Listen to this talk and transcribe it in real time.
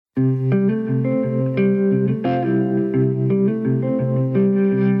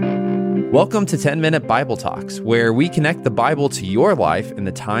Welcome to 10-Minute Bible Talks, where we connect the Bible to your life in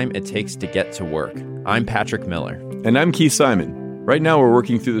the time it takes to get to work. I'm Patrick Miller. And I'm Keith Simon. Right now we're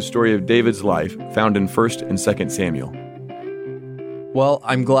working through the story of David's life, found in 1st and 2nd Samuel. Well,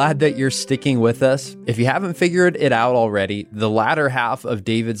 I'm glad that you're sticking with us. If you haven't figured it out already, the latter half of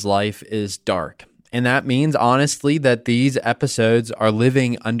David's life is dark. And that means, honestly, that these episodes are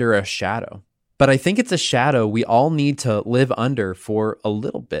living under a shadow. But I think it's a shadow we all need to live under for a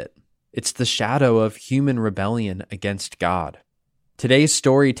little bit. It's the shadow of human rebellion against God. Today's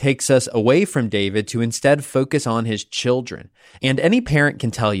story takes us away from David to instead focus on his children. And any parent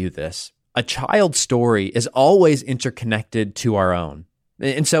can tell you this. A child's story is always interconnected to our own.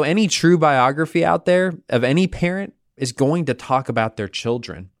 And so any true biography out there of any parent is going to talk about their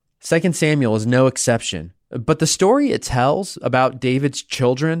children. 2 Samuel is no exception. But the story it tells about David's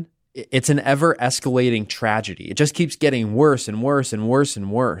children, it's an ever-escalating tragedy. It just keeps getting worse and worse and worse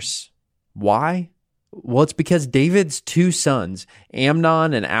and worse. Why? Well, it's because David's two sons,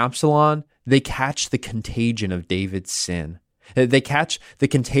 Amnon and Absalom, they catch the contagion of David's sin. They catch the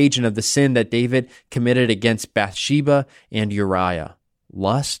contagion of the sin that David committed against Bathsheba and Uriah,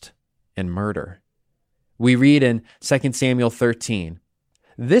 lust and murder. We read in 2 Samuel 13,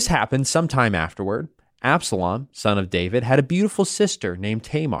 this happened sometime afterward. Absalom, son of David, had a beautiful sister named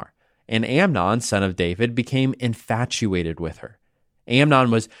Tamar, and Amnon, son of David, became infatuated with her. Amnon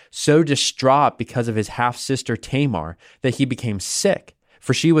was so distraught because of his half-sister Tamar that he became sick,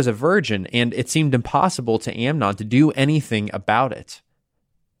 for she was a virgin, and it seemed impossible to Amnon to do anything about it.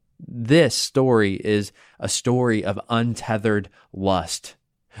 This story is a story of untethered lust.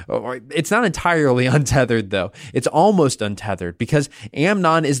 It's not entirely untethered, though. It's almost untethered because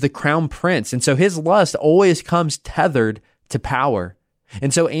Amnon is the crown prince, and so his lust always comes tethered to power.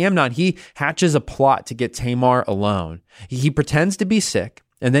 And so Amnon, he hatches a plot to get Tamar alone. He pretends to be sick,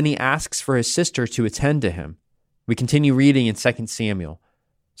 and then he asks for his sister to attend to him. We continue reading in 2 Samuel.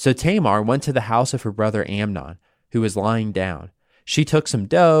 So Tamar went to the house of her brother Amnon, who was lying down. She took some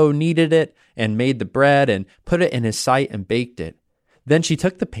dough, kneaded it, and made the bread, and put it in his sight and baked it. Then she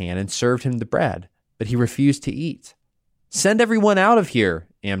took the pan and served him the bread, but he refused to eat. "Send everyone out of here,"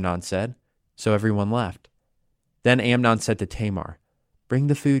 Amnon said. So everyone left. Then Amnon said to Tamar, "Bring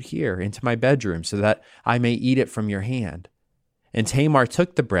the food here into my bedroom so that I may eat it from your hand." And Tamar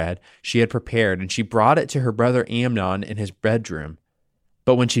took the bread she had prepared, and she brought it to her brother Amnon in his bedroom.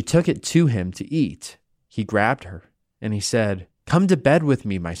 But when she took it to him to eat, he grabbed her, and he said, "Come to bed with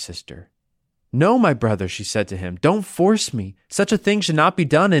me, my sister." "No, my brother," she said to him, "don't force me. Such a thing should not be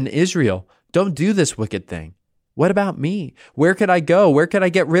done in Israel. Don't do this wicked thing. What about me? Where could I go? Where could I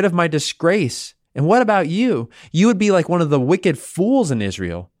get rid of my disgrace? And what about you? You would be like one of the wicked fools in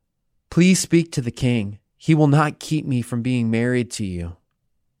Israel. Please speak to the king. He will not keep me from being married to you."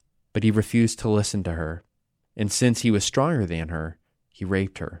 But he refused to listen to her, and since he was stronger than her, he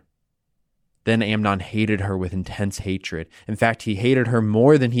raped her. Then Amnon hated her with intense hatred. In fact, he hated her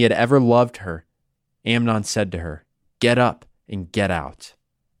more than he had ever loved her. Amnon said to her, "Get up and get out."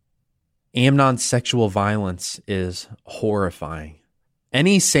 Amnon's sexual violence is horrifying.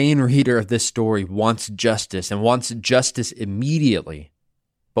 Any sane reader of this story wants justice and wants justice immediately.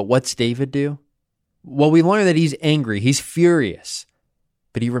 But what's David do? Well, we learn that he's angry, he's furious,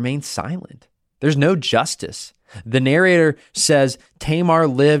 but he remains silent. There's no justice. The narrator says Tamar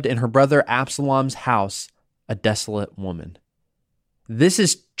lived in her brother Absalom's house, a desolate woman. This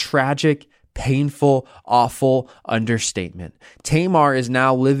is tragic, painful, awful understatement. Tamar is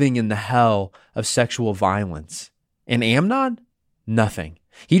now living in the hell of sexual violence. And Amnon? Nothing.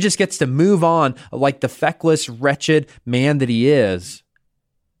 He just gets to move on like the feckless, wretched man that he is.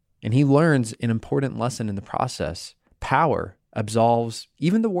 And he learns an important lesson in the process. Power absolves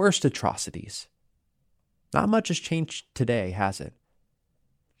even the worst atrocities. Not much has changed today, has it?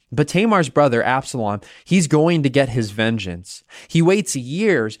 But Tamar's brother, Absalom, he's going to get his vengeance. He waits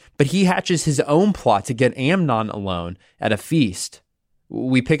years, but he hatches his own plot to get Amnon alone at a feast.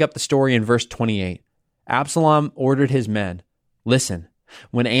 We pick up the story in verse 28. Absalom ordered his men, "Listen,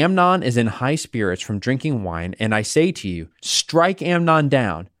 when Amnon is in high spirits from drinking wine, and I say to you, strike Amnon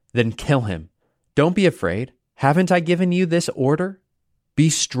down, then kill him. Don't be afraid. Haven't I given you this order? Be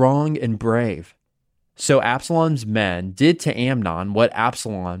strong and brave." So Absalom's men did to Amnon what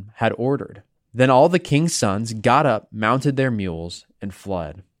Absalom had ordered. Then all the king's sons got up, mounted their mules, and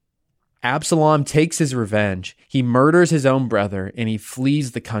fled. Absalom takes his revenge. He murders his own brother, and he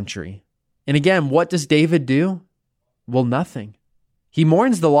flees the country. And again, what does David do? Well, nothing. He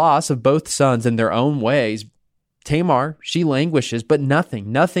mourns the loss of both sons in their own ways. Tamar, she languishes, but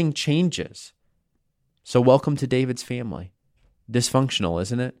nothing changes. So welcome to David's family. Dysfunctional,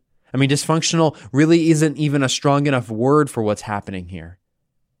 isn't it? I mean, dysfunctional really isn't even a strong enough word for what's happening here.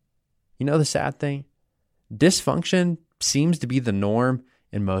 You know the sad thing? Dysfunction seems to be the norm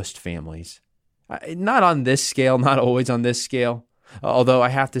in most families. Not on this scale, not always on this scale. Although I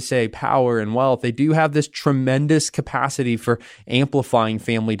have to say, power and wealth, they do have this tremendous capacity for amplifying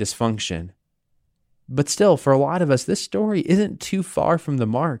family dysfunction. But still, for a lot of us, this story isn't too far from the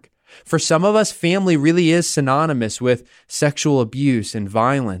mark. For some of us, family really is synonymous with sexual abuse and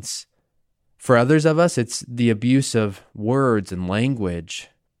violence. For others of us, it's the abuse of words and language.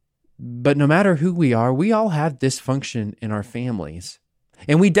 But no matter who we are, we all have dysfunction in our families.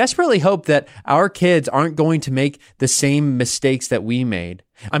 And we desperately hope that our kids aren't going to make the same mistakes that we made.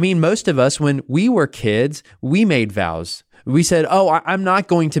 I mean, most of us, when we were kids, we made vows. We said, I'm not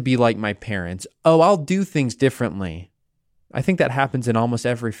going to be like my parents. I'll do things differently. I think that happens in almost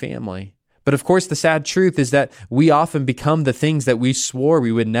every family. But of course, the sad truth is that we often become the things that we swore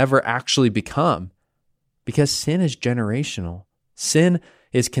we would never actually become. Because sin is generational. Sin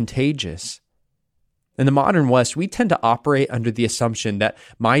is contagious. In the modern West, we tend to operate under the assumption that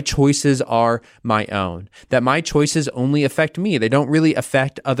my choices are my own, that my choices only affect me. They don't really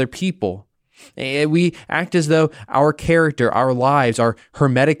affect other people. We act as though our character, our lives are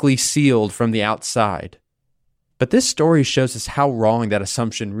hermetically sealed from the outside. But this story shows us how wrong that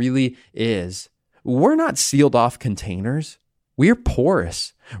assumption really is. We're not sealed off containers. We're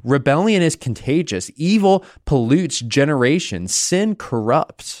porous. Rebellion is contagious. Evil pollutes generations. Sin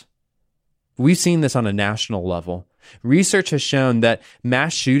corrupts. We've seen this on a national level. Research has shown that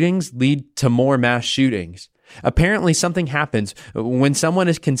mass shootings lead to more mass shootings. Apparently, something happens when someone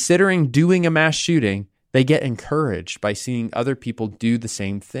is considering doing a mass shooting, they get encouraged by seeing other people do the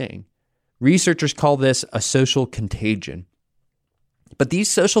same thing. Researchers call this a social contagion. But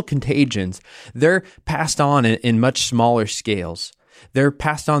these social contagions, they're passed on in much smaller scales. They're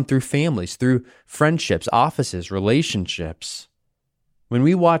passed on through families, through friendships, offices, relationships. When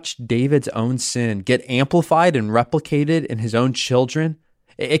we watch David's own sin get amplified and replicated in his own children,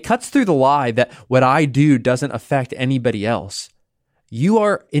 it cuts through the lie that what I do doesn't affect anybody else. You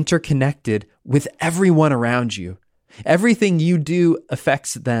are interconnected with everyone around you. Everything you do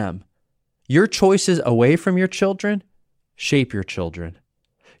affects them. Your choices away from your children shape your children.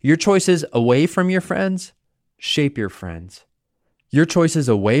 Your choices away from your friends shape your friends. Your choices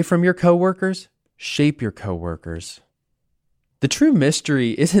away from your coworkers shape your coworkers. The true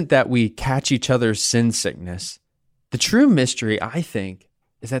mystery isn't that we catch each other's sin sickness. The true mystery, I think,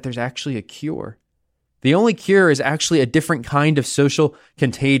 is that there's actually a cure. The only cure is actually a different kind of social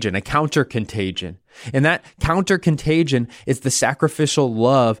contagion, a counter-contagion. And that counter-contagion is the sacrificial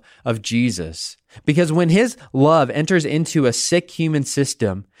love of Jesus. Because when his love enters into a sick human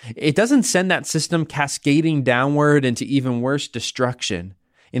system, it doesn't send that system cascading downward into even worse destruction.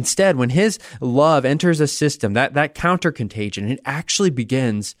 Instead, when his love enters a system, that counter-contagion, it actually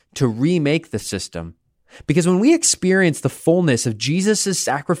begins to remake the system. Because when we experience the fullness of Jesus'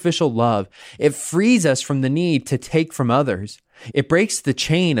 sacrificial love, it frees us from the need to take from others. It breaks the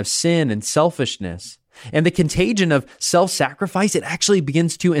chain of sin and selfishness. And the contagion of self-sacrifice, it actually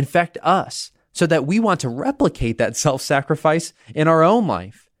begins to infect us so that we want to replicate that self-sacrifice in our own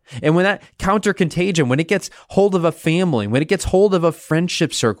life. And when that counter-contagion, when it gets hold of a family, when it gets hold of a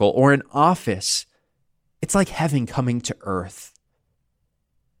friendship circle or an office, it's like heaven coming to earth.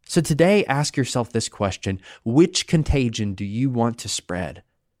 So today, ask yourself this question: which contagion do you want to spread?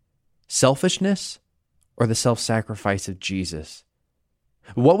 Selfishness or the self-sacrifice of Jesus?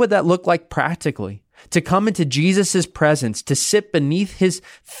 What would that look like practically? To come into Jesus' presence, to sit beneath his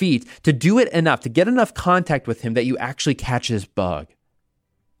feet, to do it enough, to get enough contact with him that you actually catch his bug,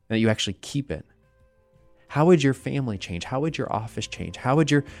 that you actually keep it. How would your family change? How would your office change? How would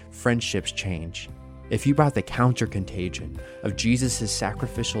your friendships change if you brought the counter-contagion of Jesus'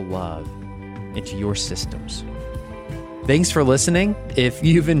 sacrificial love into your systems? Thanks for listening. If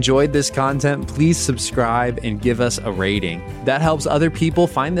you've enjoyed this content, please subscribe and give us a rating. That helps other people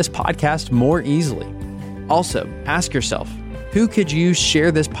find this podcast more easily. Also, ask yourself, who could you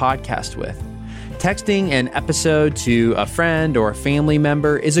share this podcast with? Texting an episode to a friend or a family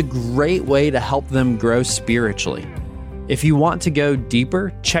member is a great way to help them grow spiritually. If you want to go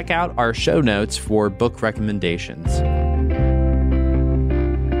deeper, check out our show notes for book recommendations.